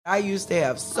I used to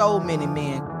have so many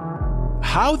men.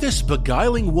 How this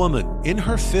beguiling woman in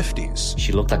her 50s,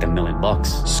 she looked like $1 million,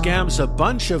 scams a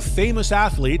bunch of famous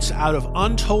athletes out of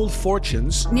untold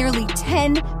fortunes. Nearly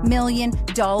 $10 million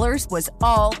was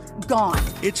all gone.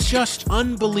 It's just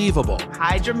unbelievable.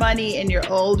 Hide your money in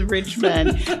your old rich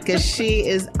man, because she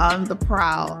is on the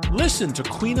prowl. Listen to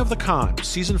Queen of the Con,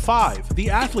 Season 5, The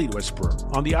Athlete Whisperer,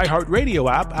 on the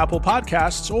iHeartRadio app, Apple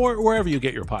Podcasts, or wherever you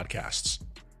get your podcasts.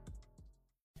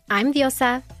 I'm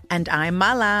Diosa. And I'm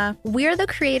Mala. We're the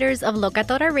creators of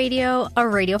Locatora Radio, a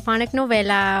radiophonic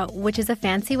novela, which is a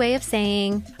fancy way of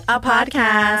saying a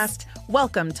podcast.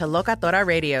 Welcome to Locatora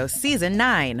Radio Season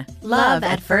 9, Love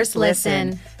at First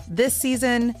Listen. This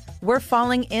season, we're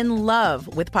falling in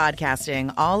love with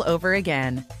podcasting all over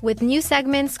again. With new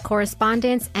segments,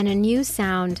 correspondence, and a new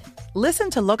sound. Listen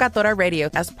to Locatora Radio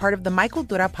as part of the My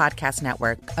Cultura Podcast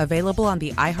Network, available on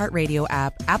the iHeartRadio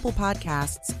app, Apple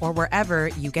Podcasts, or wherever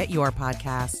you get your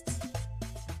podcasts.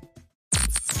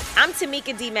 I'm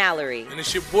Tamika D. Mallory. And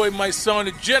it's your boy, my son,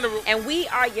 the General. And we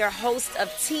are your hosts of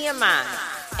TMI.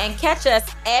 And catch us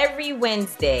every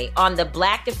Wednesday on the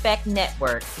Black Effect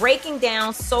Network, breaking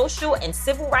down social and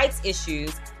civil rights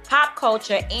issues, pop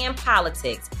culture, and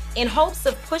politics, in hopes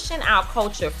of pushing our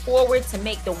culture forward to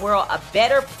make the world a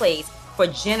better place for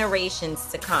generations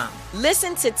to come.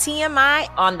 Listen to TMI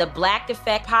on the Black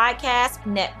Effect Podcast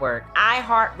Network,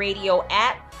 iHeartRadio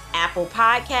app, Apple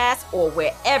Podcasts, or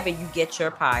wherever you get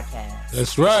your podcasts.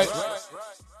 That's right.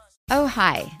 Oh,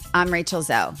 hi, I'm Rachel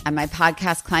Zoe, and my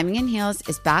podcast, Climbing in Heels,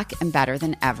 is back and better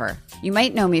than ever. You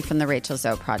might know me from the Rachel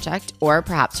Zoe Project, or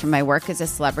perhaps from my work as a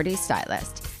celebrity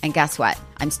stylist. And guess what?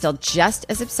 I'm still just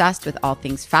as obsessed with all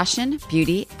things fashion,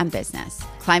 beauty, and business.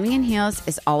 Climbing in Heels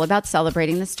is all about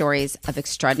celebrating the stories of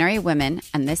extraordinary women,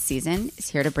 and this season is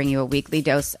here to bring you a weekly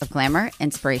dose of glamour,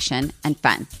 inspiration, and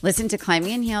fun. Listen to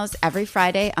Climbing in Heels every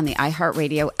Friday on the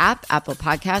iHeartRadio app, Apple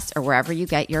Podcasts, or wherever you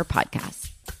get your podcasts.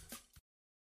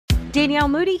 Danielle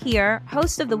Moody here,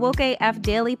 host of the Woke AF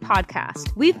Daily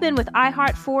podcast. We've been with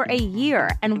iHeart for a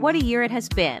year, and what a year it has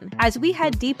been. As we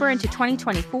head deeper into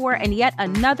 2024 and yet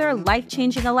another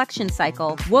life-changing election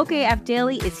cycle, Woke AF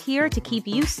Daily is here to keep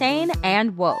you sane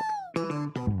and woke.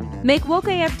 Make Woke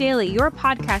AF Daily your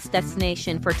podcast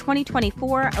destination for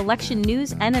 2024 election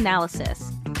news and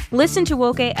analysis. Listen to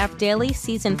Woke AF Daily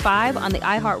Season 5 on the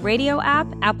iHeartRadio app,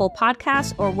 Apple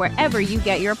Podcasts, or wherever you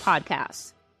get your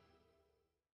podcasts.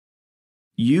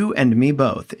 You and Me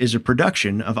Both is a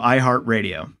production of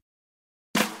iHeartRadio.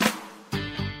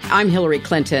 I'm Hillary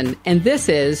Clinton, and this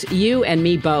is You and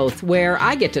Me Both, where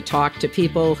I get to talk to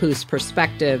people whose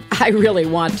perspective I really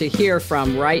want to hear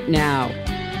from right now.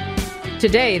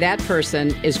 Today, that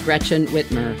person is Gretchen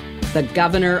Whitmer, the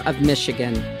governor of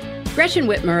Michigan. Gretchen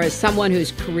Whitmer is someone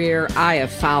whose career I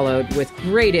have followed with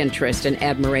great interest and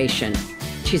admiration.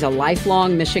 She's a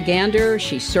lifelong Michigander.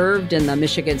 She served in the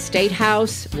Michigan State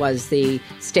House, was the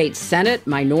state Senate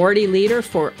minority leader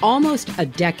for almost a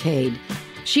decade.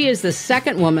 She is the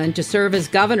second woman to serve as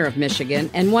governor of Michigan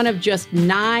and one of just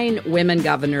 9 women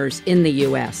governors in the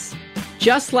U.S.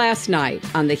 Just last night,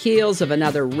 on the heels of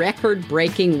another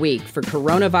record-breaking week for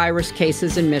coronavirus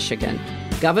cases in Michigan,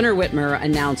 Governor Whitmer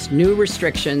announced new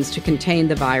restrictions to contain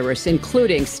the virus,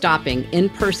 including stopping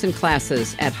in-person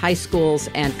classes at high schools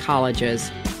and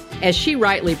colleges. As she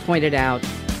rightly pointed out,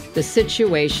 the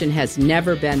situation has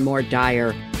never been more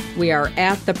dire. We are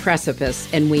at the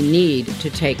precipice, and we need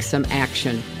to take some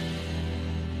action.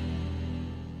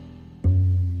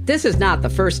 This is not the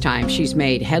first time she's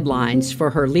made headlines for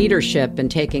her leadership in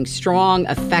taking strong,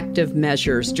 effective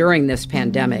measures during this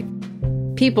pandemic.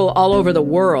 People all over the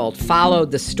world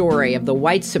followed the story of the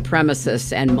white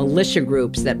supremacists and militia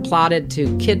groups that plotted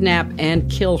to kidnap and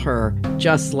kill her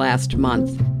just last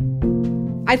month.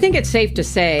 I think it's safe to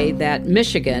say that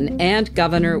Michigan and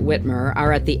Governor Whitmer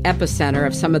are at the epicenter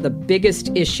of some of the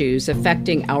biggest issues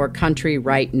affecting our country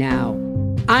right now.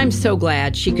 I'm so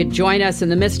glad she could join us in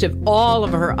the midst of all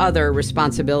of her other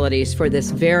responsibilities for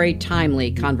this very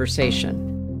timely conversation.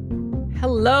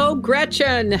 Hello,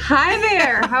 Gretchen. Hi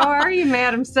there. How are you,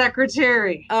 Madam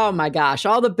Secretary? Oh, my gosh.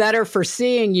 All the better for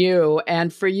seeing you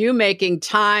and for you making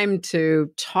time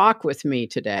to talk with me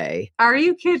today. Are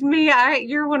you kidding me?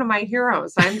 You're one of my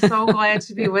heroes. I'm so glad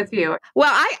to be with you.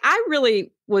 Well, I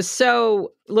really was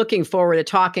so looking forward to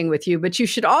talking with you, but you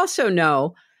should also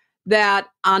know that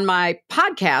on my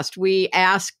podcast, we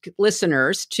ask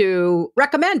listeners to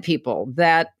recommend people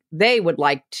that they would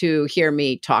like to hear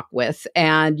me talk with.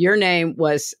 And your name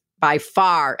was by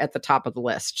far at the top of the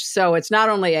list. So it's not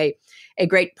only a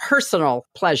great personal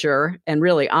pleasure and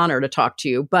really honor to talk to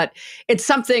you, but it's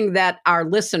something that our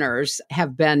listeners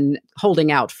have been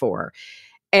holding out for.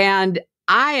 And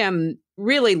I am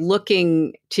really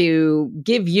looking to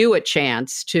give you a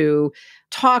chance to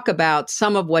talk about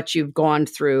some of what you've gone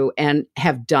through and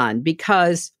have done,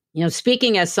 because,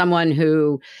 speaking as someone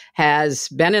who has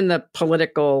been in the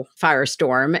political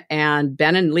firestorm and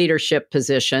been in leadership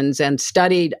positions and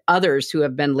studied others who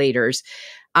have been leaders,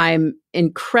 I'm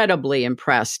incredibly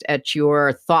impressed at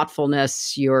your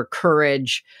thoughtfulness, your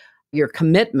courage, your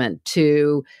commitment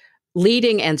to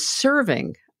leading and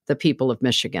serving the people of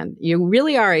Michigan. You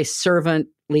really are a servant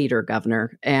leader,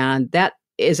 Governor, and that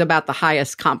is about the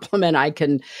highest compliment I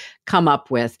can come up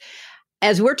with.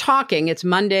 As we're talking, it's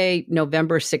Monday,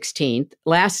 November 16th.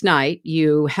 Last night,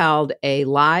 you held a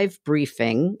live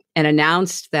briefing and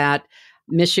announced that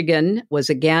Michigan was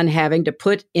again having to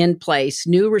put in place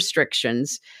new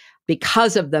restrictions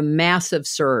because of the massive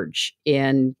surge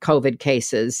in COVID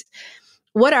cases.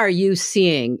 What are you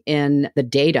seeing in the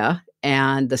data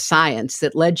and the science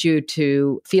that led you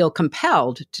to feel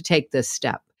compelled to take this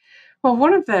step? Well,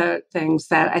 one of the things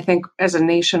that I think as a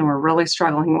nation we're really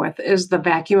struggling with is the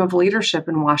vacuum of leadership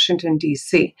in Washington,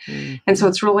 D.C. Mm-hmm. And so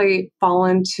it's really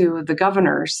fallen to the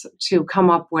governors to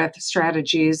come up with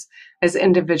strategies as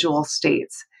individual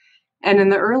states. And in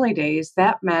the early days,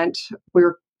 that meant we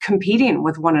were competing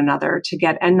with one another to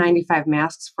get N95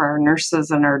 masks for our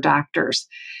nurses and our doctors.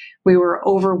 We were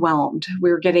overwhelmed. We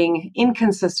were getting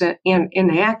inconsistent and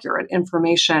inaccurate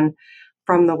information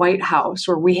from the White House,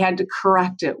 where we had to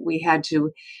correct it. We had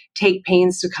to take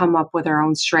pains to come up with our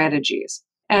own strategies.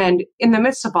 And in the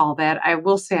midst of all that, I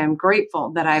will say I'm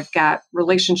grateful that I've got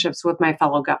relationships with my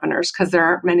fellow governors, because there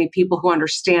aren't many people who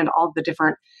understand all the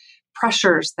different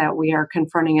pressures that we are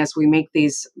confronting as we make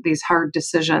these hard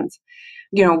decisions.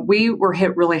 We were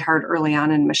hit really hard early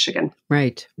on in Michigan.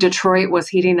 Right. Detroit was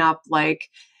heating up like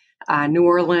New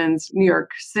Orleans, New York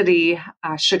City,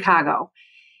 Chicago.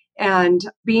 And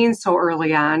being so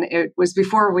early on, it was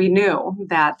before we knew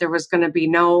that there was going to be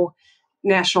no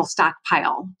national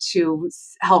stockpile to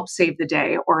help save the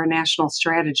day or a national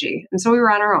strategy. And so we were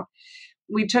on our own.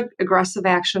 We took aggressive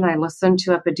action. I listened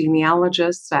to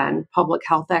epidemiologists and public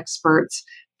health experts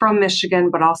from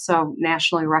Michigan, but also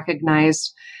nationally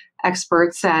recognized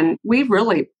experts. And we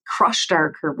really crushed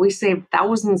our curve. We saved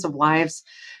thousands of lives.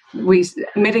 We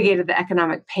mitigated the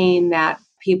economic pain that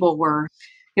people were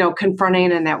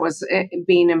confronting and that was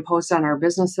being imposed on our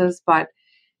businesses. But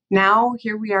now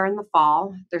here we are in the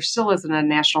fall. There still isn't a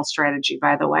national strategy,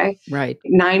 by the way. Right.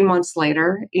 9 months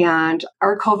later, and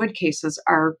our COVID cases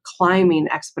are climbing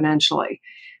exponentially.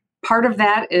 Part of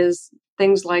that is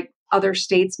things like other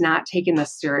states not taking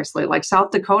this seriously, like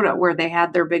South Dakota, where they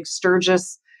had their big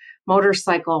Sturgis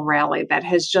motorcycle rally that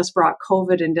has just brought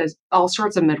COVID into all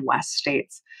sorts of Midwest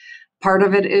states. Part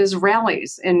of it is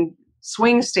rallies in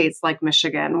swing states like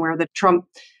Michigan, where the Trump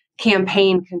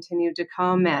campaign continued to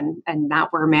come and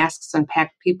not wear masks and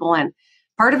pack people in.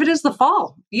 Part of it is the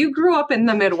fall. You grew up in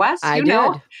the Midwest. I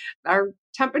did. Our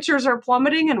temperatures are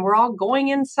plummeting and we're all going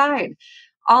inside.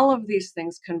 All of these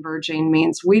things converging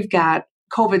means we've got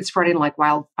COVID spreading like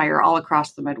wildfire all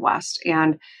across the Midwest.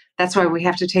 And that's why we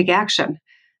have to take action.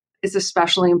 It's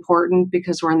especially important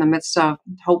because we're in the midst of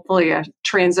hopefully a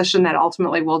transition that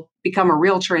ultimately will become a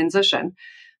real transition.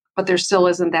 But there still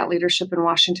isn't that leadership in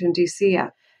Washington, D.C.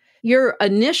 yet. Your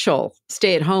initial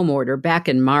stay-at-home order back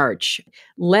in March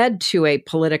led to a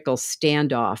political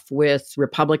standoff with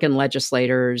Republican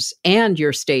legislators and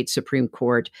your state Supreme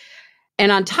Court.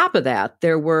 And on top of that,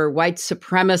 there were white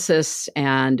supremacists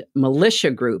and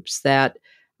militia groups that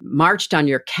marched on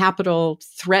your Capitol,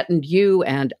 threatened you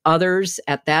and others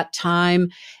at that time,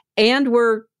 and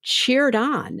were cheered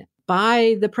on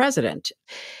by the president.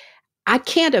 I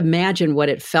can't imagine what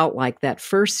it felt like that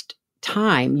first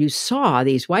time you saw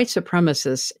these white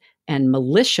supremacists and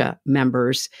militia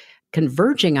members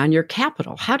converging on your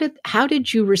Capitol. How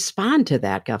did you respond to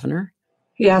that, Governor?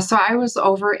 Yeah, so I was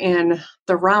over in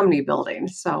the Romney building.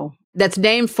 So that's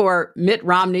named for Mitt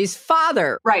Romney's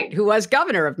father, right, who was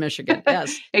governor of Michigan.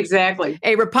 Yes, exactly.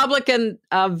 A Republican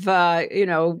of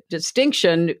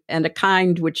distinction and a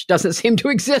kind which doesn't seem to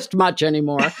exist much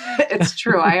anymore. It's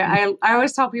true. I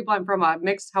always tell people I'm from a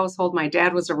mixed household. My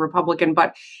dad was a Republican,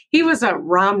 but he was a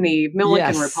Romney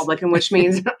Milliken Republican, which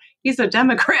means he's a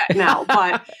Democrat now.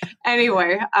 But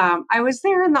anyway, I was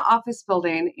there in the office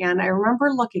building, and I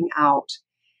remember looking out,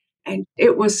 and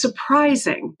it was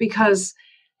surprising because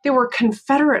there were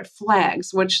Confederate flags,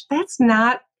 which that's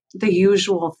not the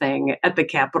usual thing at the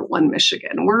Capitol in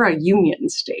Michigan. We're a Union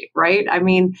state, right? I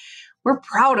mean, we're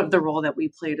proud of the role that we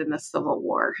played in the Civil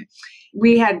War.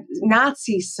 We had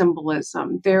Nazi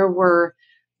symbolism. There were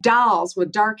dolls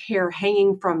with dark hair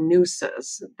hanging from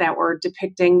nooses that were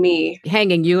depicting me.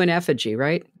 Hanging you in effigy,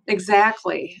 right?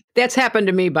 Exactly. That's happened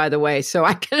to me, by the way, so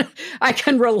I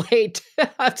can relate,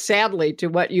 sadly, to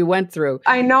what you went through.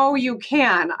 I know you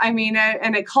can. I mean,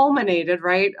 and it culminated,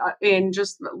 right, in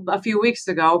just a few weeks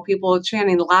ago, people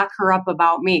chanting, "Lock her up"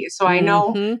 about me. So I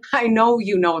know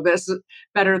you know this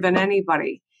better than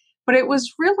anybody. But it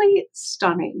was really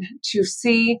stunning to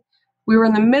see. We were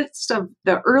in the midst of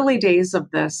the early days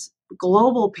of this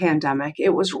global pandemic.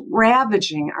 It was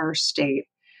ravaging our state.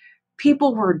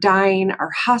 People were dying.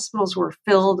 Our hospitals were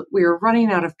filled. We were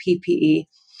running out of PPE.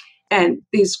 And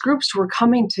these groups were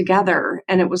coming together,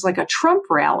 and it was like a Trump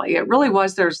rally. It really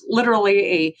was. There's literally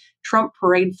a Trump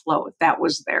parade float that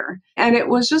was there. And it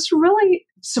was just really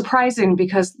surprising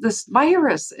because this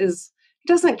virus he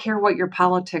doesn't care what your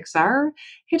politics are.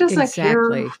 He doesn't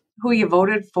care who you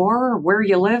voted for or where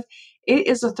you live. It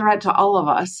is a threat to all of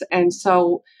us. And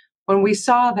so when we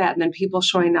saw that, and then people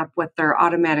showing up with their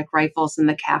automatic rifles in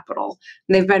the Capitol,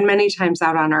 and they've been many times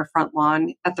out on our front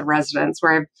lawn at the residence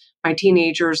where my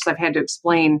teenagers, I've had to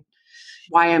explain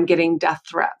why I'm getting death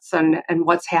threats and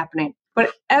what's happening.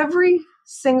 But every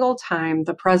single time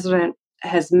the president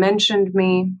has mentioned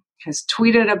me, has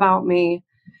tweeted about me,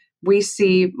 we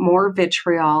see more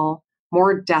vitriol,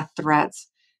 more death threats.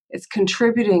 It's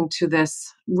contributing to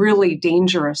this really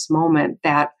dangerous moment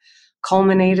that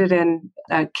culminated in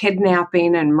a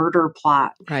kidnapping and murder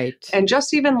plot. Right. And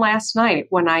just even last night,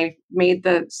 when I made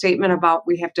the statement about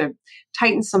we have to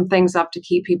tighten some things up to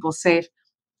keep people safe,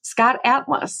 Scott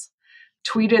Atlas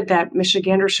tweeted that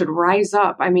Michiganders should rise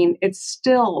up. I mean, it's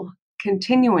still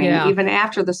continuing even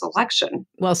after this election.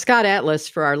 Well, Scott Atlas,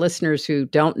 for our listeners who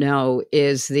don't know,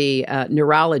 is the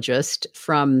neurologist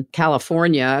from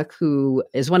California who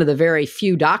is one of the very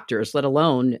few doctors, let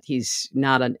alone he's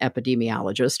not an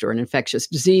epidemiologist or an infectious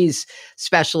disease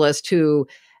specialist, who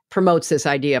promotes this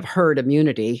idea of herd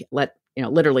immunity,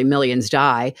 literally millions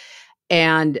die.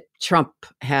 And Trump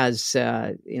has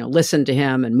listened to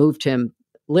him and moved him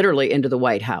literally into the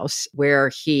White House, where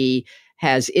he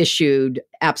has issued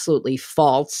absolutely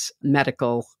false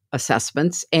medical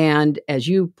assessments. And as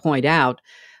you point out,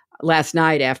 last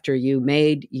night after you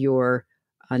made your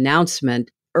announcement,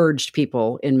 urged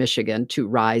people in Michigan to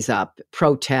rise up,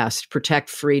 protest, protect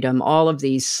freedom, all of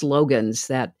these slogans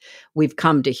that we've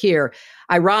come to hear.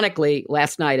 Ironically,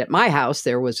 last night at my house,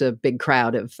 there was a big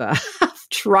crowd of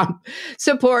Trump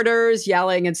supporters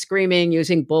yelling and screaming,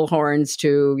 using bullhorns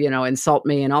to, insult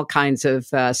me in all kinds of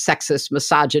sexist,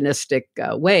 misogynistic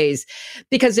ways,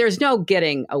 because there's no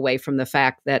getting away from the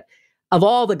fact that of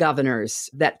all the governors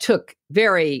that took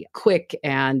very quick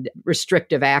and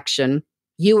restrictive action,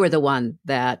 you were the one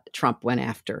that Trump went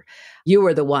after. You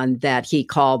were the one that he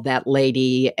called that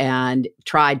lady and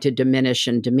tried to diminish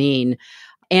and demean.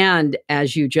 And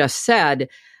as you just said,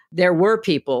 there were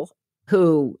people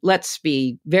who, let's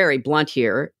be very blunt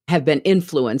here, have been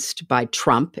influenced by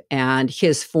Trump and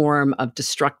his form of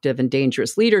destructive and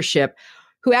dangerous leadership,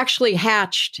 who actually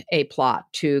hatched a plot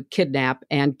to kidnap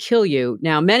and kill you.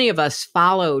 Now, many of us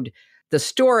followed the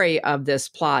story of this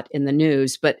plot in the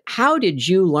news, but how did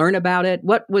you learn about it?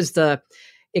 What was the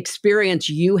experience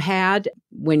you had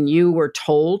when you were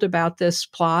told about this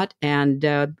plot, and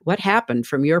what happened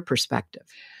from your perspective?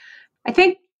 I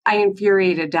think I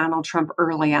infuriated Donald Trump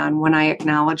early on when I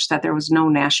acknowledged that there was no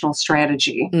national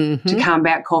strategy to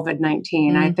combat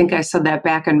COVID-19. I think I said that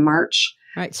back in March.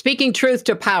 Right. Speaking truth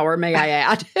to power, may I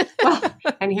add. Well,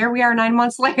 and here we are 9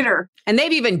 months later. And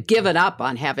they've even given up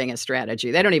on having a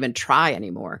strategy. They don't even try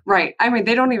anymore. Right. I mean,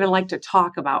 they don't even like to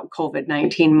talk about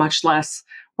COVID-19, much less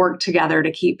work together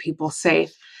to keep people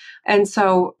safe. And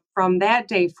so from that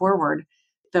day forward,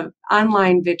 the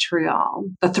online vitriol,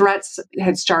 the threats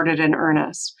had started in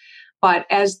earnest. But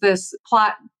as this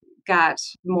plot got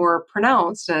more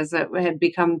pronounced, as it had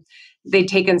become, they'd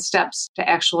taken steps to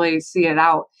actually see it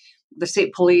out. The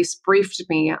state police briefed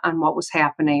me on what was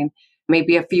happening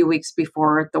maybe a few weeks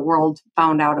before the world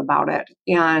found out about it.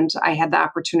 And I had the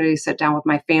opportunity to sit down with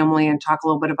my family and talk a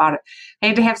little bit about it. I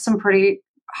had to have some pretty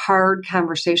hard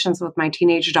conversations with my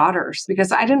teenage daughters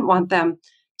because I didn't want them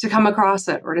to come across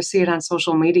it or to see it on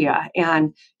social media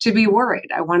and to be worried.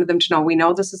 I wanted them to know, we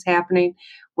know this is happening.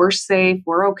 We're safe.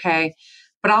 We're okay.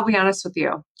 But I'll be honest with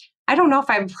you. I don't know if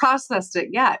I've processed it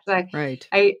yet.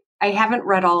 I haven't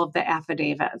read all of the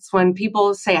affidavits. When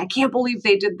people say, I can't believe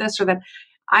they did this or that,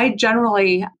 I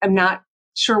generally am not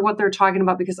sure what they're talking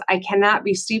about because I cannot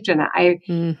be steeped in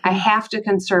it. I have to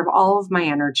conserve all of my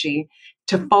energy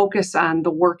to focus on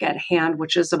the work at hand,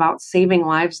 which is about saving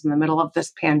lives in the middle of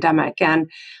this pandemic. And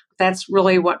that's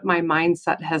really what my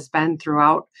mindset has been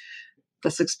throughout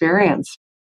this experience.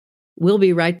 We'll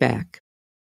be right back.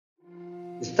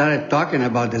 We started talking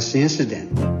about this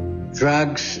incident.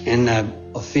 Drugs and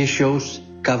officials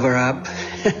cover up.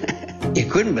 You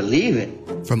couldn't believe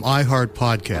it. From iHeart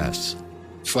Podcasts.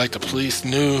 It's like the police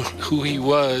knew who he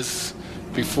was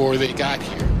before they got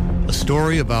here. A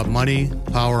story about money,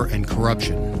 power, and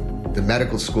corruption. The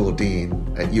medical school dean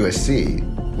at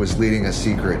USC was leading a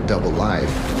secret double life.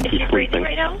 Is he breathing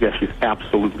right now? Yes, he's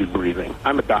absolutely breathing.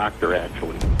 I'm a doctor,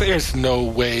 actually. There's no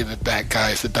way that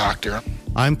guy's a doctor.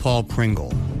 I'm Paul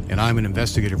Pringle, and I'm an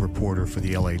investigative reporter for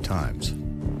the LA Times.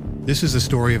 This is the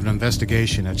story of an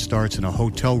investigation that starts in a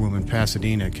hotel room in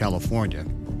Pasadena, California,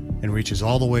 and reaches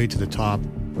all the way to the top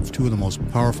of two of the most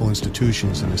powerful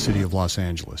institutions in the city of Los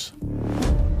Angeles.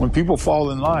 When people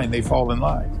fall in line, they fall in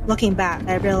line. Looking back,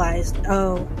 I realized,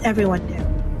 everyone knew.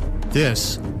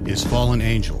 This is Fallen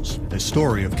Angels, the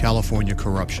story of California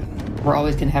corruption. We're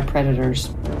always going to have predators.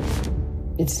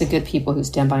 It's the good people who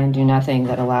stand by and do nothing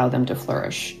that allow them to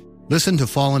flourish. Listen to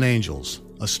Fallen Angels,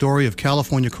 a story of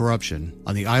California corruption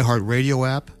on the iHeart Radio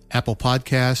app, Apple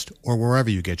Podcast, or wherever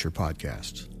you get your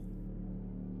podcasts.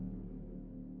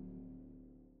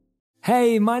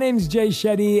 Hey, my name's Jay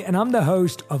Shetty, and I'm the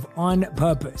host of On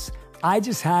Purpose. I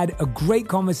just had a great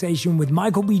conversation with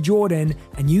Michael B. Jordan,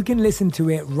 and you can listen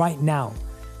to it right now.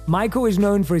 Michael is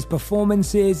known for his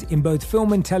performances in both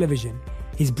film and television.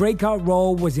 His breakout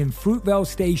role was in Fruitvale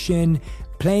Station,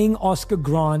 playing Oscar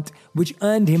Grant, which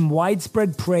earned him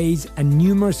widespread praise and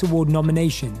numerous award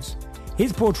nominations.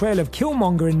 His portrayal of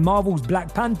Killmonger in Marvel's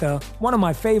Black Panther, one of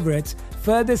my favorites,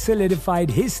 further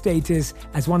solidified his status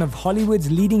as one of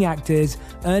Hollywood's leading actors,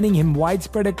 earning him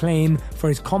widespread acclaim for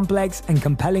his complex and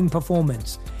compelling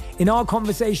performance. In our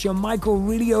conversation, Michael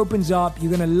really opens up.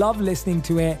 You're going to love listening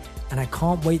to it, and I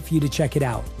can't wait for you to check it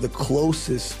out. The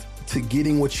closest to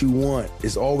getting what you want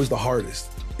is always the hardest.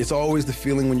 It's always the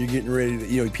feeling when you're getting ready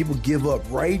to, people give up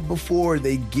right before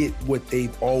they get what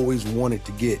they've always wanted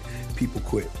to get. People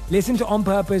quit. Listen to On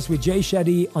Purpose with Jay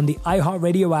Shetty on the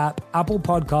iHeartRadio app, Apple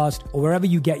Podcast, or wherever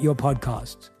you get your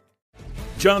podcasts.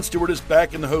 Jon Stewart is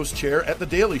back in the host chair at The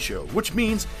Daily Show, which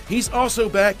means he's also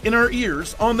back in our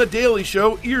ears on The Daily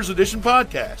Show Ears Edition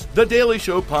podcast. The Daily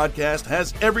Show podcast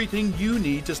has everything you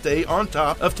need to stay on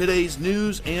top of today's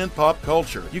news and pop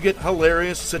culture. You get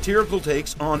hilarious, satirical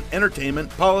takes on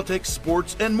entertainment, politics,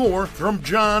 sports, and more from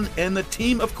Jon and the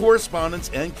team of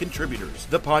correspondents and contributors.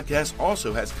 The podcast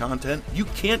also has content you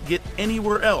can't get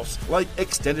anywhere else, like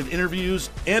extended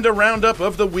interviews and a roundup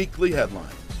of the weekly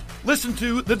headlines. Listen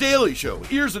to The Daily Show,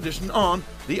 Ears Edition, on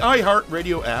the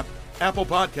iHeartRadio app, Apple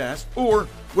Podcasts, or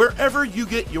wherever you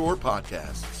get your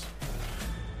podcasts.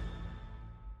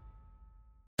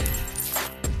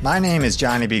 My name is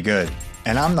Johnny B. Good,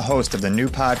 and I'm the host of the new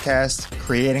podcast,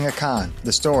 Creating a Con,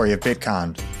 the story of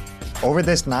Bitcon. Over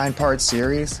this 9-part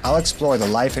series, I'll explore the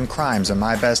life and crimes of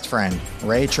my best friend,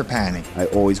 Ray Trapani. I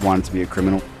always wanted to be a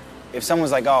criminal. If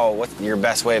someone's like, oh, what's your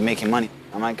best way of making money?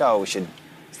 I'm like, oh, we should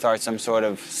start some sort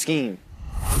of scheme.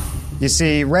 You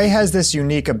see, Ray has this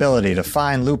unique ability to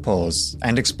find loopholes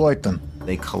and exploit them.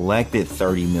 They collected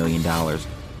 $30 million.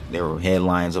 There were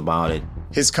headlines about it.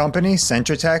 His company,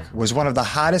 Centratech, was one of the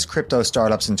hottest crypto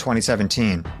startups in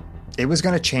 2017. It was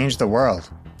going to change the world,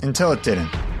 until it didn't.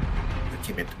 I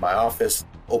came into my office,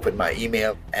 opened my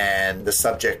email, and the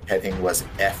subject heading was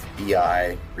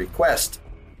FBI request.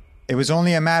 It was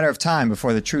only a matter of time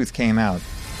before the truth came out.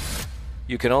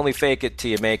 You can only fake it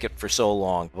till you make it for so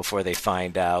long before they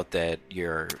find out that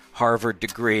your Harvard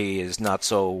degree is not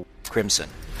so crimson.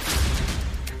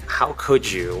 How could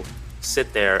you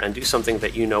sit there and do something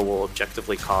that you know will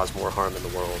objectively cause more harm in the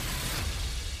world?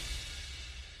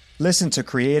 Listen to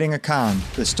Creating a Con,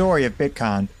 the story of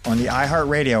Bitcon, on the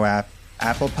iHeartRadio app,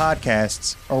 Apple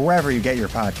Podcasts, or wherever you get your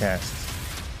podcasts.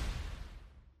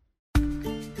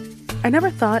 I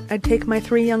never thought I'd take my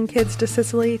 3 young kids to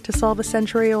Sicily to solve a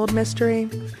century-old mystery.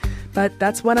 But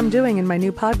that's what I'm doing in my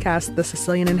new podcast, The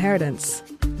Sicilian Inheritance.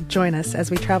 Join us as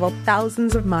we travel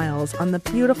thousands of miles on the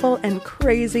beautiful and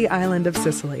crazy island of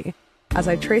Sicily, as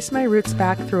I trace my roots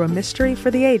back through a mystery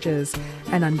for the ages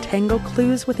and untangle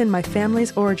clues within my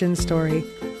family's origin story,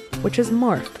 which has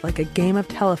morphed like a game of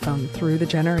telephone through the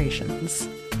generations.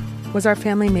 Was our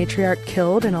family matriarch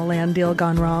killed in a land deal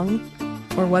gone wrong?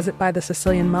 Or was it by the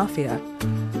Sicilian mafia?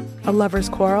 A lover's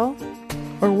quarrel?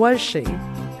 Or was she,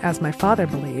 as my father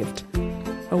believed,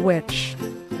 a witch?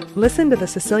 Listen to The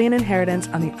Sicilian Inheritance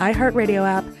on the iHeartRadio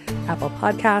app, Apple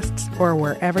Podcasts, or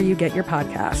wherever you get your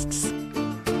podcasts.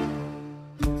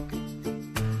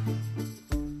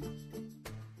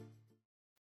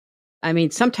 I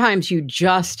mean, sometimes you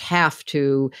just have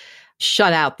to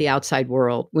shut out the outside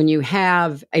world, when you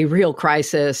have a real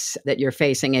crisis that you're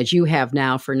facing, as you have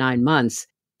now for 9 months,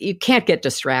 you can't get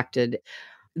distracted.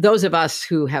 Those of us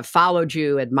who have followed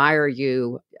you, admire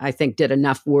you, I think did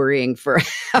enough worrying for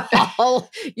all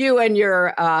you and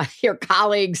your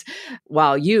colleagues,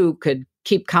 while you could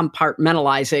keep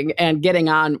compartmentalizing and getting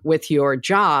on with your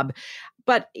job.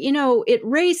 But, it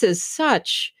raises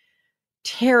such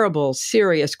terrible,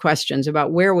 serious questions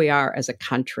about where we are as a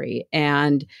country.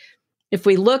 And if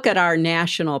we look at our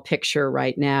national picture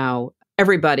right now,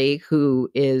 everybody who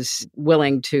is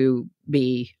willing to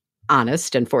be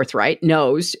honest and forthright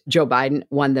knows Joe Biden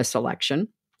won this election.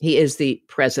 He is the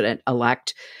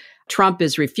president-elect. Trump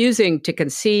is refusing to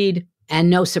concede, and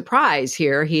no surprise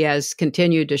here, he has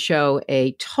continued to show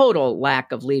a total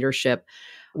lack of leadership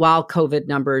while COVID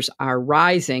numbers are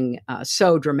rising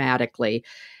so dramatically.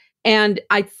 And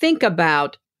I think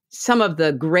about some of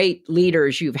the great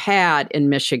leaders you've had in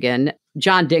Michigan.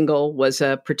 John Dingell was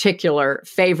a particular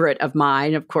favorite of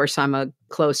mine. Of course, I'm a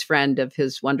close friend of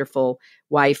his wonderful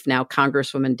wife, now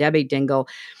Congresswoman Debbie Dingell.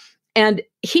 And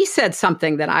he said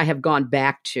something that I have gone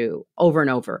back to over and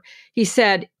over. He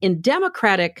said, in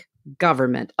democratic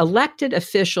government, elected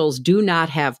officials do not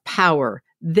have power.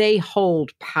 They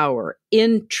hold power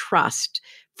in trust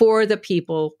for the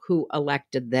people who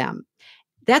elected them.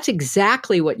 That's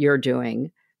exactly what you're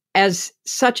doing, as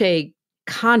such a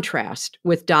contrast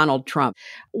with Donald Trump.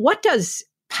 What does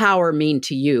power mean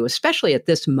to you, especially at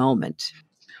this moment?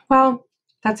 Well,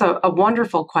 that's a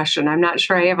wonderful question. I'm not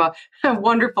sure I have a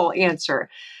wonderful answer.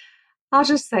 I'll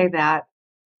just say that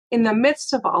in the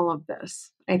midst of all of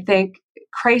this, I think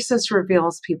crisis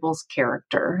reveals people's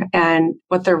character and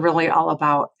what they're really all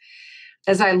about.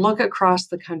 As I look across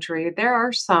the country, there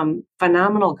are some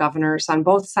phenomenal governors on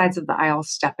both sides of the aisle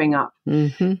stepping up,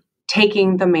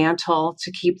 taking the mantle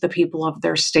to keep the people of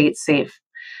their state safe.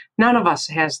 None of us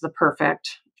has the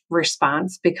perfect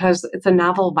response because it's a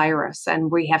novel virus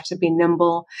and we have to be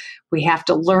nimble. We have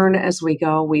to learn as we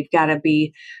go. We've got to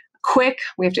be quick.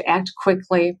 We have to act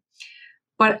quickly.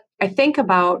 But I think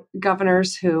about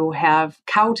governors who have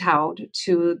kowtowed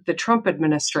to the Trump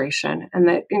administration and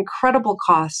the incredible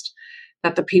cost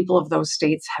that the people of those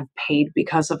states have paid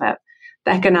because of it.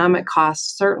 The economic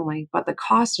cost, certainly, but the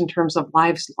cost in terms of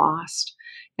lives lost,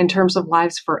 in terms of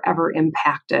lives forever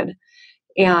impacted.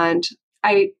 And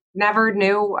I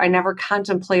never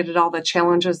contemplated all the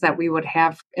challenges that we would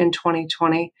have in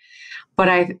 2020. But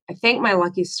I thank my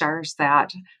lucky stars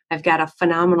that I've got a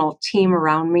phenomenal team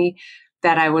around me,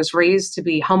 that I was raised to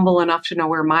be humble enough to know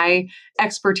where my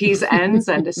expertise ends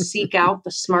and to seek out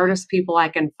the smartest people I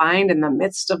can find in the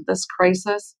midst of this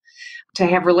crisis, to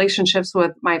have relationships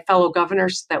with my fellow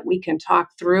governors so that we can talk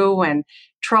through and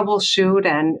troubleshoot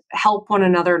and help one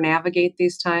another navigate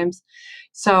these times.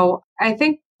 So I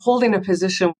think holding a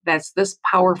position that's this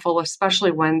powerful,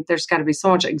 especially when there's got to be so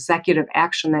much executive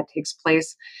action that takes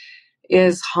place,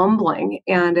 is humbling,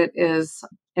 and it is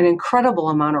an incredible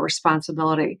amount of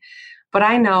responsibility. But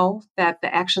I know that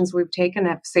the actions we've taken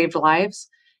have saved lives.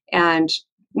 And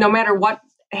no matter what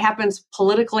happens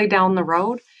politically down the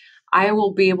road, I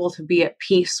will be able to be at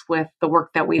peace with the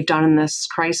work that we've done in this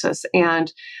crisis.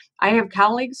 And I have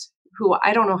colleagues who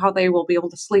I don't know how they will be able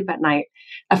to sleep at night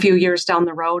a few years down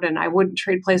the road, and I wouldn't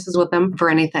trade places with them for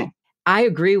anything. I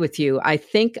agree with you. I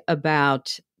think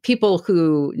about people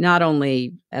who not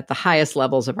only at the highest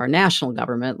levels of our national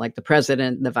government, like the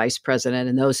president, the vice president,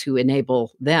 and those who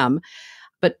enable them,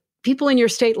 but people in your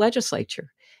state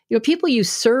legislature, people you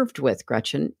served with,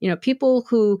 Gretchen, people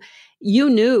who you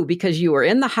knew because you were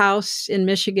in the House in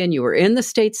Michigan, you were in the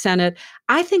state Senate.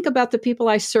 I think about the people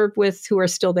I served with who are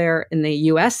still there in the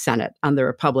U.S. Senate on the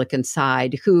Republican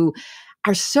side, who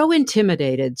are so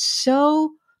intimidated,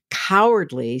 so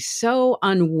cowardly, so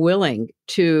unwilling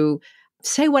to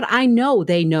say what I know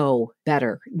they know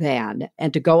better than,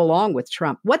 and to go along with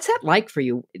Trump. What's that like for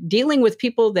you, dealing with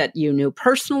people that you knew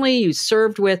personally, you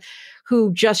served with,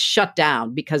 who just shut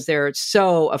down because they're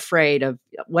so afraid of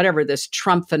whatever this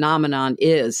Trump phenomenon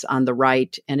is on the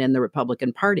right and in the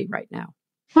Republican Party right now?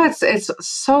 Well, it's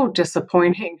so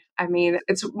disappointing. I mean,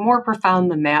 it's more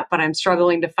profound than that, but I'm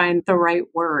struggling to find the right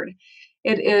word.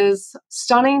 It is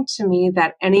stunning to me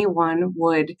that anyone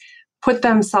would put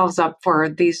themselves up for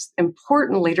these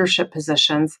important leadership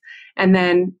positions and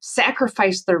then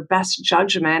sacrifice their best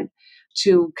judgment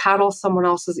to coddle someone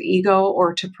else's ego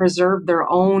or to preserve their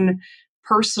own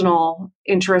personal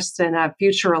interests in a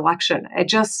future election.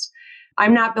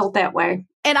 I'm not built that way.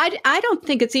 And I don't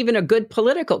think it's even a good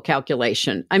political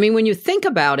calculation. I mean, when you think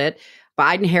about it,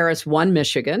 Biden-Harris won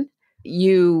Michigan.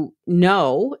 you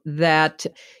know that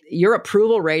your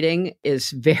approval rating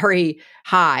is very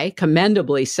high,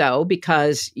 commendably so,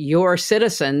 because your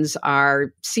citizens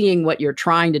are seeing what you're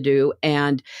trying to do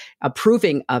and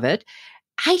approving of it.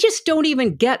 I just don't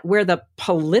even get where the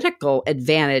political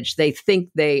advantage they think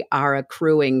they are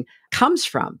accruing comes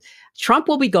from. Trump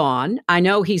will be gone. I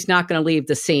know he's not going to leave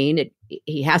the scene.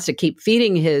 He has to keep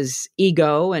feeding his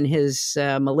ego, and his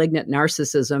malignant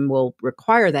narcissism will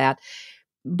require that.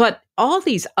 But all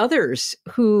these others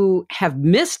who have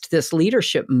missed this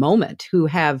leadership moment, who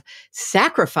have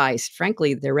sacrificed,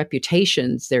 frankly, their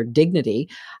reputations, their dignity,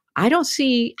 I don't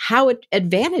see how it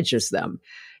advantages them.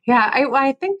 Yeah,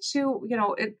 I think too,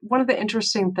 one of the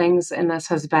interesting things in this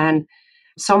has been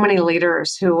so many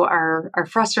leaders who are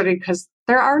frustrated because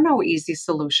there are no easy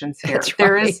solutions here. That's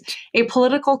There right. is a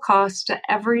political cost to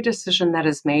every decision that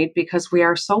is made because we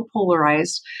are so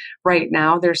polarized right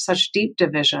now. There's such deep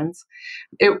divisions.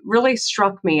 It really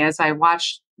struck me as I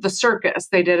watched The Circus.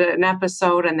 They did an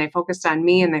episode and they focused on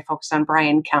me and they focused on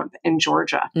Brian Kemp in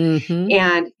Georgia. Mm-hmm.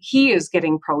 And he is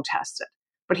getting protested.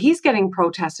 But he's getting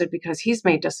protested because he's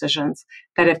made decisions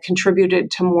that have contributed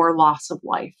to more loss of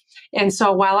life. And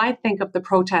so while I think of the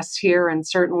protests here and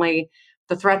certainly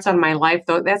the threats on my life,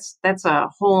 though, that's a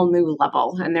whole new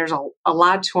level. And there's a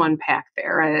lot to unpack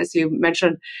there. And as you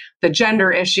mentioned, the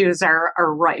gender issues are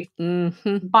rife.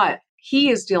 Mm-hmm. But he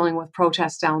is dealing with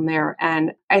protests down there.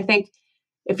 And I think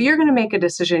if you're going to make a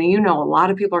decision, a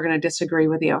lot of people are going to disagree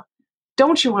with you.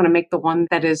 Don't you want to make the one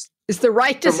that is the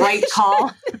right decision? The right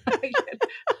call?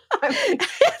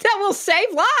 That will save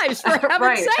lives, for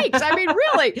heaven's sakes. I mean,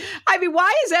 really.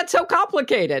 Why is that so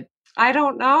complicated? I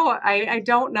don't know. I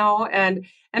don't know. And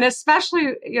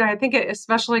especially, I think it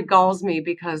especially galls me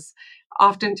because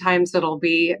oftentimes it'll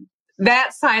be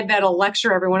that side that'll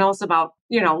lecture everyone else about,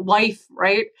 life,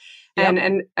 right? Yep.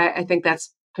 And I think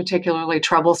that's particularly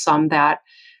troublesome that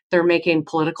they're making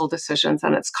political decisions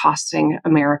and it's costing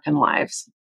American lives.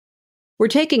 We're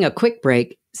taking a quick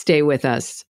break. Stay with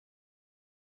us.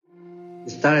 We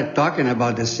started talking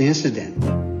about this incident.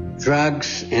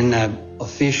 Drugs and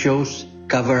officials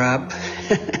cover up.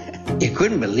 You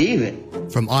couldn't believe it.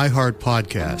 From iHeart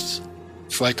Podcasts.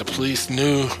 It's like the police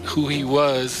knew who he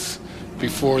was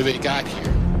before they got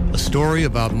here. A story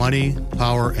about money,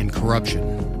 power, and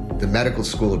corruption. The medical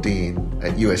school dean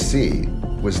at USC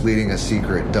was leading a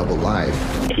secret double life.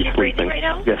 She's breathing right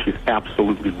now? Yes, she's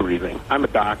absolutely breathing. I'm a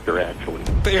doctor, actually.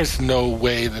 There's no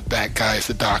way that guy's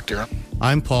a doctor.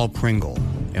 I'm Paul Pringle,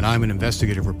 and I'm an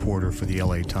investigative reporter for the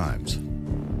LA Times.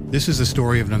 This is the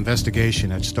story of an investigation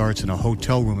that starts in a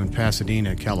hotel room in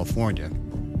Pasadena, California,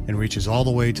 and reaches all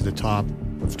the way to the top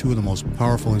of two of the most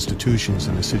powerful institutions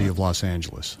in the city of Los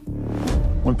Angeles.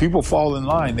 When people fall in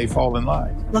line, they fall in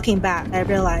line. Looking back, I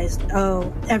realized,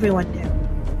 everyone knew.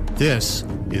 This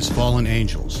is Fallen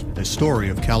Angels, a story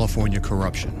of California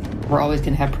corruption. We're always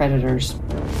going to have predators.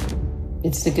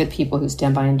 It's the good people who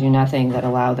stand by and do nothing that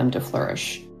allow them to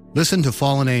flourish. Listen to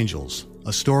Fallen Angels,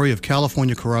 a story of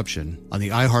California corruption on the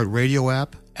iHeartRadio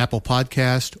app, Apple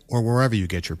Podcast, or wherever you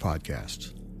get your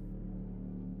podcasts.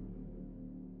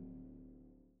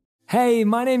 Hey,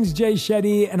 my name's Jay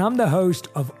Shetty, and I'm the host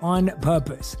of On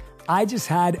Purpose. I just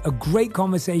had a great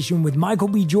conversation with Michael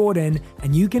B. Jordan,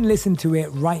 and you can listen to it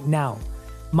right now.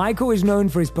 Michael is known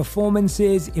for his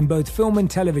performances in both film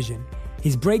and television.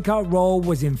 His breakout role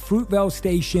was in Fruitvale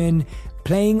Station,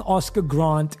 playing Oscar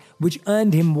Grant, which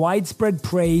earned him widespread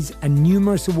praise and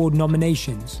numerous award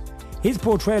nominations. His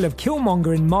portrayal of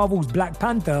Killmonger in Marvel's Black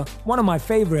Panther, one of my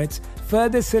favorites,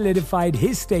 further solidified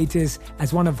his status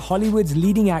as one of Hollywood's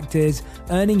leading actors,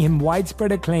 earning him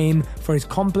widespread acclaim for his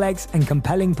complex and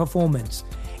compelling performance.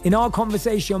 In our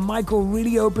conversation, Michael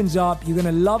really opens up. You're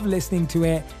going to love listening to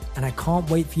it, and I can't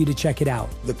wait for you to check it out.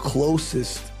 The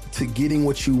closest to getting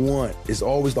what you want is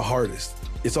always the hardest.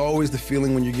 It's always the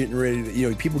feeling when you're getting ready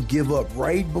to, people give up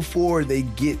right before they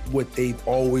get what they've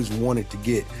always wanted to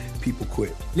get. People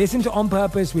quit. Listen to On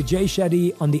Purpose with Jay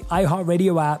Shetty on the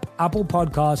iHeartRadio app, Apple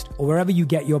Podcast, or wherever you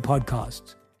get your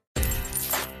podcasts.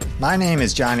 My name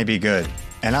is Johnny B. Good,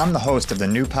 and I'm the host of the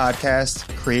new podcast,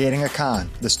 Creating a Con,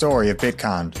 the story of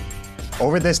Bitcon.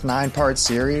 Over this 9-part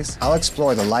series, I'll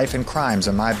explore the life and crimes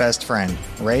of my best friend,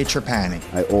 Ray Trapani.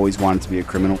 I always wanted to be a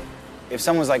criminal. If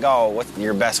someone's like, what's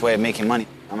your best way of making money?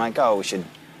 I'm like, we should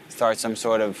start some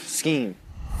sort of scheme.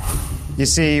 You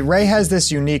see, Ray has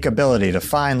this unique ability to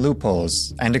find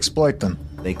loopholes and exploit them.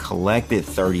 They collected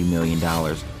 $30 million.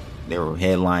 There were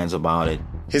headlines about it.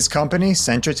 His company,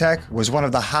 Centratech, was one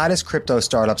of the hottest crypto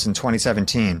startups in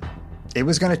 2017. It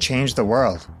was going to change the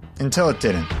world, until it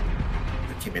didn't.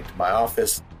 He came into my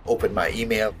office, opened my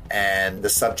email, and the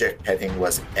subject heading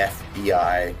was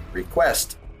FBI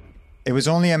request. It was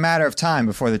only a matter of time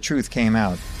before the truth came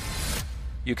out.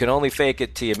 You can only fake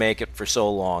it till you make it for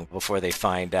so long before they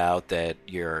find out that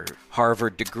your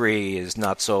Harvard degree is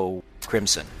not so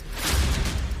crimson.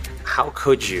 How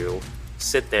could you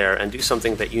sit there and do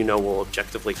something that you know will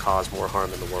objectively cause more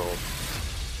harm in the world?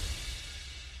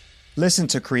 Listen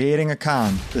to Creating a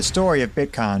Con, the story of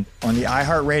Bitcon, on the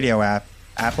iHeartRadio app,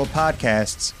 Apple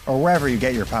Podcasts, or wherever you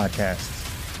get your podcasts.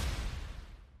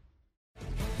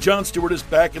 Jon Stewart is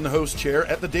back in the host chair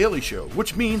at The Daily Show,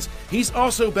 which means he's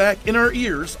also back in our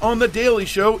ears on The Daily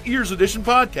Show Ears Edition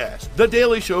podcast. The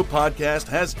Daily Show podcast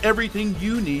has everything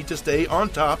you need to stay on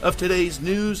top of today's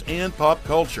news and pop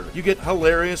culture. You get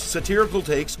hilarious, satirical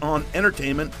takes on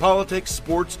entertainment, politics,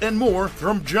 sports, and more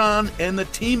from Jon and the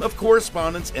team of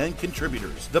correspondents and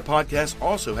contributors. The podcast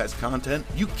also has content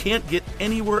you can't get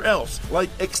anywhere else,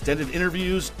 like extended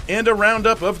interviews and a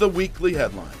roundup of the weekly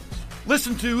headlines.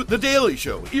 Listen to The Daily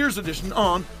Show, Ears Edition,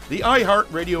 on the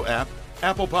iHeartRadio app,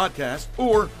 Apple Podcasts,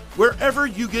 or wherever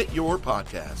you get your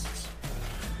podcasts.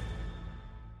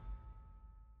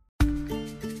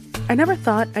 I never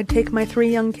thought I'd take my 3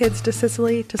 young kids to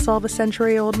Sicily to solve a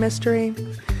century-old mystery,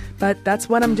 but that's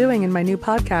what I'm doing in my new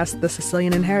podcast, The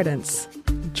Sicilian Inheritance.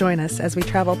 Join us as we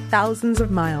travel thousands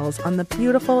of miles on the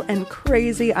beautiful and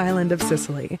crazy island of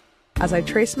Sicily, as I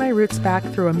trace my roots back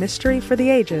through a mystery for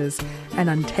the ages and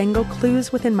untangle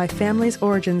clues within my family's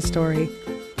origin story,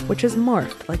 which has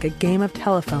morphed like a game of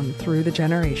telephone through the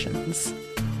generations.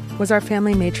 Was our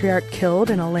family matriarch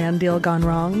killed in a land deal gone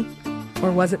wrong?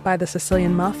 Or was it by the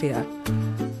Sicilian mafia?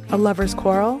 A lover's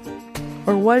quarrel?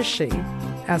 Or was she,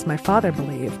 as my father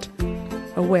believed,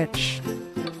 a witch?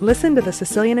 Listen to The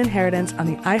Sicilian Inheritance on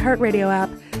the iHeartRadio app,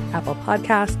 Apple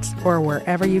Podcasts, or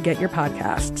wherever you get your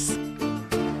podcasts.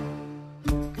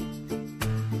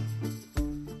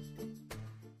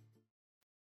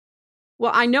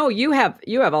 Well, I know you have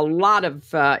a lot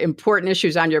of important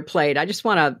issues on your plate. I just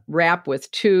want to wrap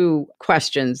with 2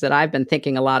 questions that I've been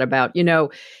thinking a lot about. You know,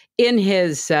 in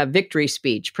his victory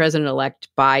speech, President-elect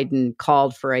Biden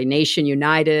called for a nation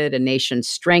united, a nation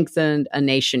strengthened, a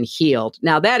nation healed.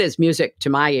 Now, that is music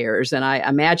to my ears, and I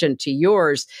imagine to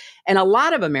yours. And a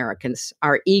lot of Americans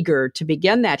are eager to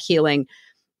begin that healing,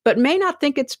 but may not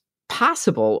think it's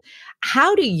possible.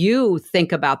 How do you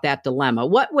think about that dilemma?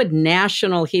 What would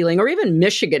national healing or even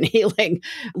Michigan healing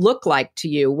look like to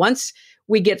you? Once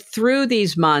we get through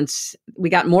these months, we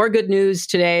got more good news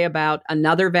today about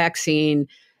another vaccine.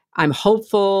 I'm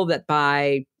hopeful that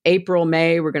by April,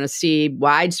 May, we're going to see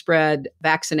widespread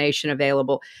vaccination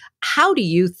available. How do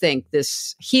you think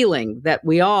this healing that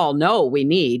we all know we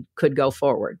need could go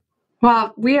forward?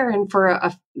 Well, we are in for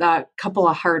a couple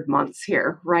of hard months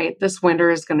here, right? This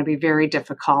winter is going to be very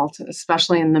difficult,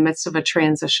 especially in the midst of a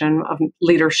transition of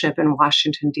leadership in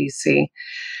Washington, D.C.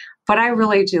 But I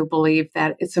really do believe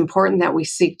that it's important that we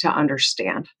seek to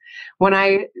understand. When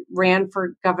I ran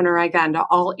for governor, I got into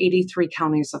all 83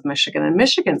 counties of Michigan, and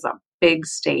Michigan's a big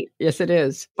state. Yes, it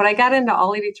is. But I got into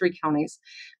all 83 counties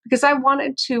because I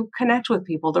wanted to connect with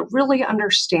people to really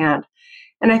understand.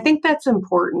 And I think that's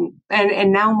important.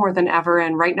 And now more than ever,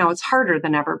 and right now it's harder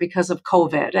than ever because of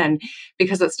COVID and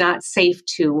because it's not safe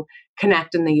to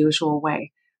connect in the usual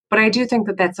way. But I do think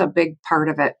that that's a big part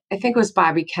of it. I think it was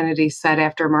Bobby Kennedy said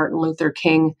after Martin Luther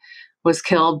King was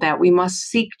killed that we must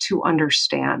seek to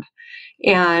understand.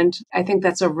 And I think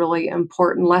that's a really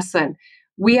important lesson.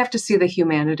 We have to see the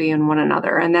humanity in one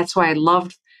another. And that's why I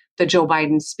loved the Joe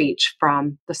Biden speech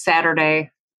from the Saturday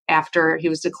after he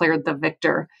was declared the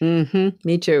victor.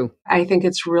 Me too. I think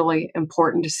it's really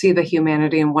important to see the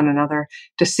humanity in one another,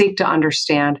 to seek to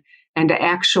understand, and to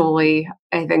actually,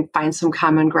 I think, find some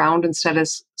common ground instead of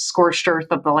scorched earth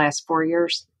of the last 4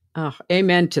 years. Oh,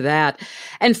 amen to that.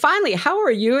 And finally, how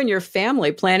are you and your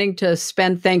family planning to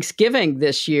spend Thanksgiving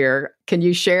this year? Can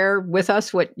you share with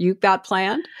us what you've got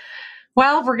planned?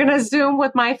 Well, we're going to Zoom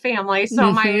with my family.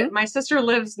 So my sister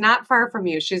lives not far from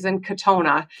you. She's in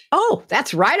Katona. Oh,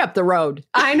 that's right up the road.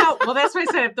 I know. Well, that's why I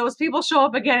said if those people show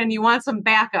up again and you want some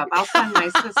backup, I'll send my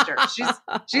sister.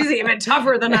 She's even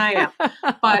tougher than I am.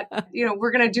 But,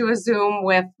 we're going to do a Zoom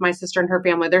with my sister and her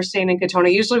family. They're staying in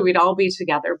Katona. Usually we'd all be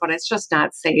together, but it's just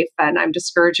not safe. And I'm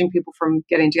discouraging people from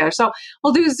getting together. So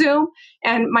we'll do Zoom.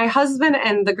 And my husband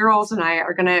and the girls and I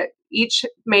are going to each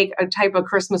make a type of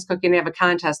Christmas cookie and have a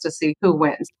contest to see who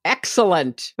wins.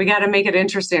 Excellent. We got to make it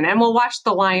interesting. And we'll watch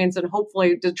the Lions and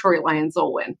hopefully Detroit Lions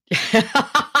will win.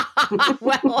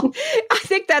 Well,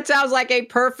 think that sounds like a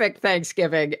perfect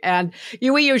Thanksgiving. And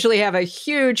we usually have a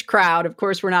huge crowd. Of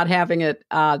course, we're not having it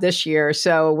this year,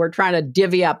 so we're trying to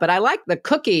divvy up. But I like the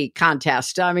cookie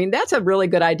contest. I mean, that's a really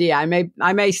good idea.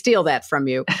 I may steal that from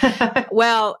you.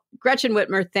 Well, Gretchen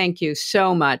Whitmer, thank you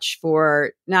so much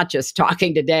for not just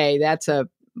talking today. That's a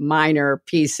minor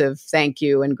piece of thank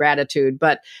you and gratitude,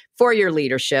 but for your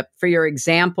leadership, for your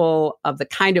example of the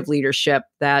kind of leadership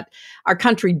that our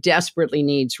country desperately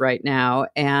needs right now.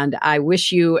 And I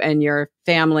wish you and your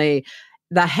family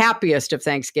the happiest of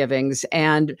Thanksgivings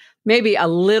and maybe a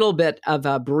little bit of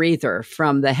a breather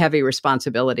from the heavy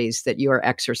responsibilities that you are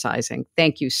exercising.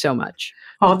 Thank you so much.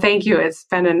 Oh, thank you. It's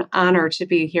been an honor to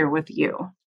be here with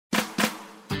you.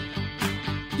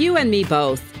 You and Me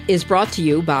Both is brought to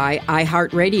you by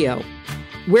iHeartRadio.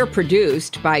 We're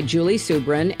produced by Julie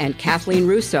Subrin and Kathleen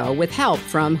Russo with help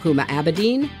from Huma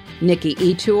Abedin, Nikki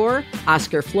Etour,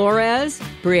 Oscar Flores,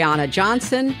 Brianna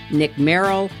Johnson, Nick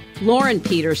Merrill, Lauren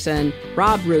Peterson,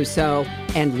 Rob Russo,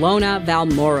 and Lona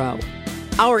Valmoro.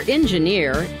 Our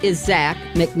engineer is Zach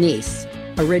McNeese.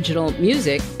 Original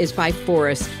music is by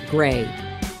Forrest Gray.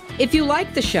 If you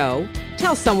like the show,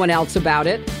 tell someone else about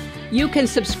it. You can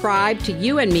subscribe to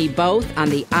You and Me Both on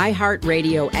the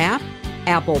iHeartRadio app,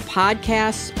 Apple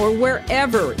Podcasts, or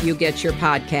wherever you get your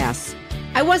podcasts.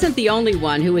 I wasn't the only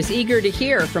one who was eager to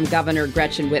hear from Governor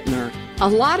Gretchen Whitmer. A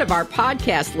lot of our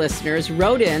podcast listeners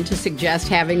wrote in to suggest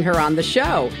having her on the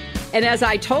show. And as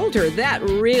I told her, that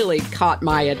really caught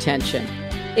my attention.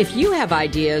 If you have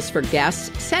ideas for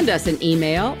guests, send us an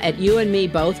email at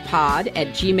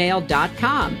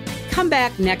youandmebothpod@gmail.com. Come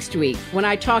back next week when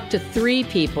I talk to 3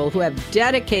 people who have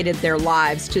dedicated their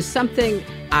lives to something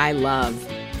I love.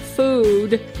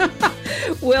 Food.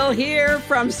 We'll hear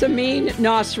from Samin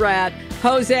Nosrat,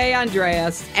 Jose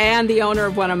Andreas, and the owner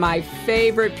of one of my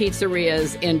favorite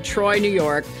pizzerias in Troy, New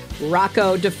York,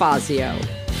 Rocco DeFazio.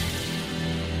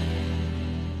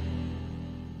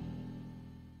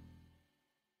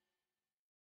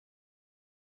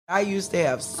 I used to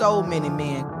have so many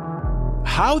men.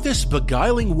 How this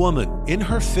beguiling woman in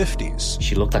her 50s,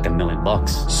 she looked like $1 million,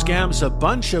 scams a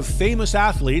bunch of famous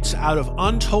athletes out of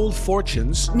untold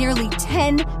fortunes. Nearly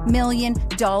 $10 million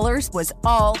was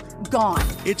all gone.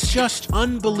 It's just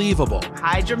unbelievable.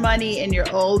 Hide your money in your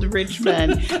old rich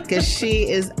man, because she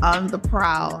is on the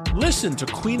prowl. Listen to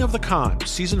Queen of the Con,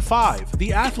 Season 5,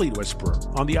 The Athlete Whisperer,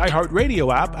 on the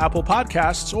iHeartRadio app, Apple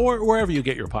Podcasts, or wherever you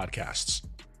get your podcasts.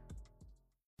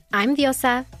 I'm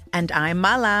Diosa. And I'm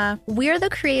Mala. We're the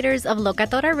creators of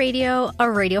Locatora Radio, a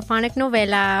radiophonic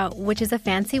novela, which is a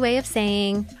fancy way of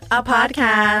saying a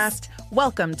podcast.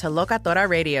 Welcome to Locatora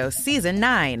Radio Season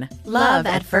 9. Love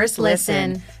at First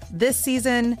Listen. This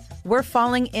season, we're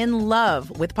falling in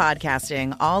love with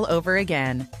podcasting all over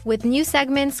again. With new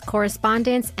segments,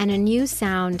 correspondence, and a new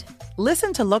sound.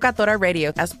 Listen to Locatora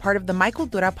Radio as part of the My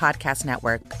Cultura Podcast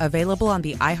Network, available on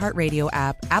the iHeartRadio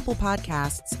app, Apple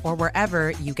Podcasts, or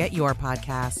wherever you get your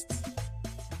podcasts.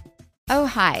 Oh,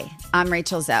 hi, I'm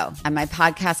Rachel Zoe, and my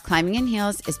podcast, Climbing in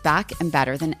Heels, is back and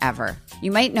better than ever.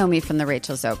 You might know me from the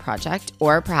Rachel Zoe Project,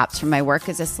 or perhaps from my work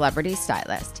as a celebrity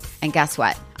stylist. And guess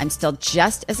what? I'm still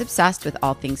just as obsessed with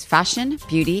all things fashion,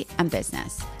 beauty, and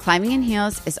business. Climbing in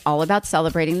Heels is all about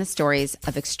celebrating the stories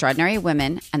of extraordinary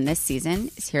women, and this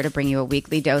season is here to bring you a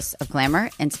weekly dose of glamour,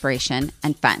 inspiration,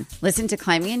 and fun. Listen to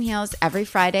Climbing in Heels every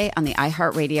Friday on the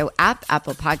iHeartRadio app,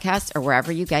 Apple Podcasts, or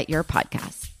wherever you get your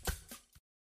podcasts.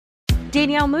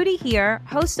 Danielle Moody here,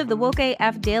 host of the Woke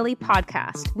AF Daily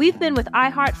podcast. We've been with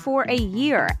iHeart for a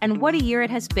year, and what a year it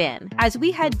has been. As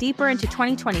we head deeper into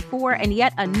 2024 and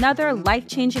yet another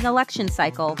life-changing election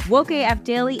cycle, Woke AF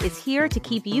Daily is here to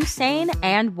keep you sane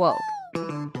and woke.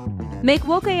 Make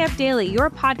Woke AF Daily your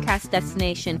podcast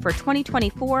destination for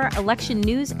 2024 election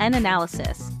news and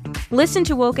analysis. Listen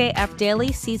to Woke AF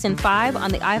Daily Season 5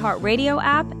 on the iHeartRadio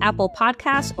app, Apple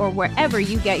Podcasts, or wherever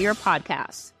you get your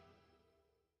podcasts.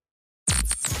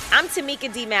 I'm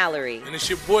Tamika D. Mallory. And it's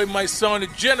your boy, my son, the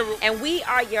General. And we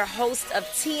are your hosts of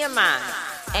TMI.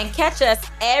 And catch us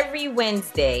every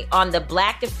Wednesday on the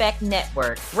Black Effect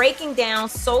Network, breaking down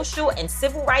social and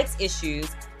civil rights issues,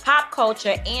 pop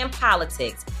culture, and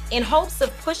politics in hopes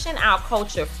of pushing our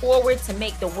culture forward to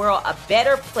make the world a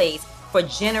better place for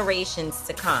generations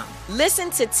to come. Listen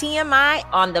to TMI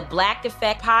on the Black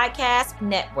Effect Podcast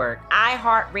Network,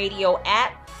 iHeartRadio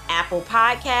app, Apple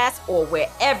Podcasts, or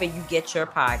wherever you get your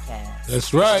podcasts.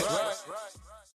 That's right.